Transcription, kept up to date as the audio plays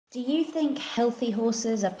Do you think healthy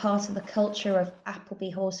horses are part of the culture of Appleby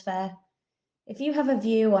Horse Fair? If you have a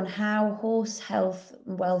view on how horse health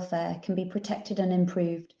and welfare can be protected and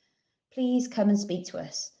improved, please come and speak to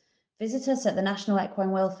us. Visit us at the National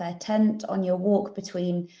Equine Welfare tent on your walk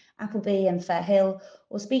between Appleby and Fair Hill,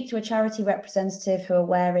 or speak to a charity representative who are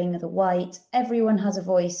wearing the white Everyone Has a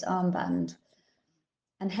Voice armband,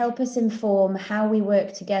 and help us inform how we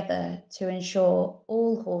work together to ensure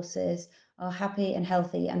all horses are happy and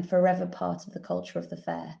healthy and forever part of the culture of the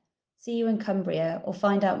fair. See you in Cumbria, or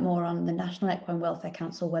find out more on the National Equine Welfare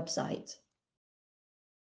Council website.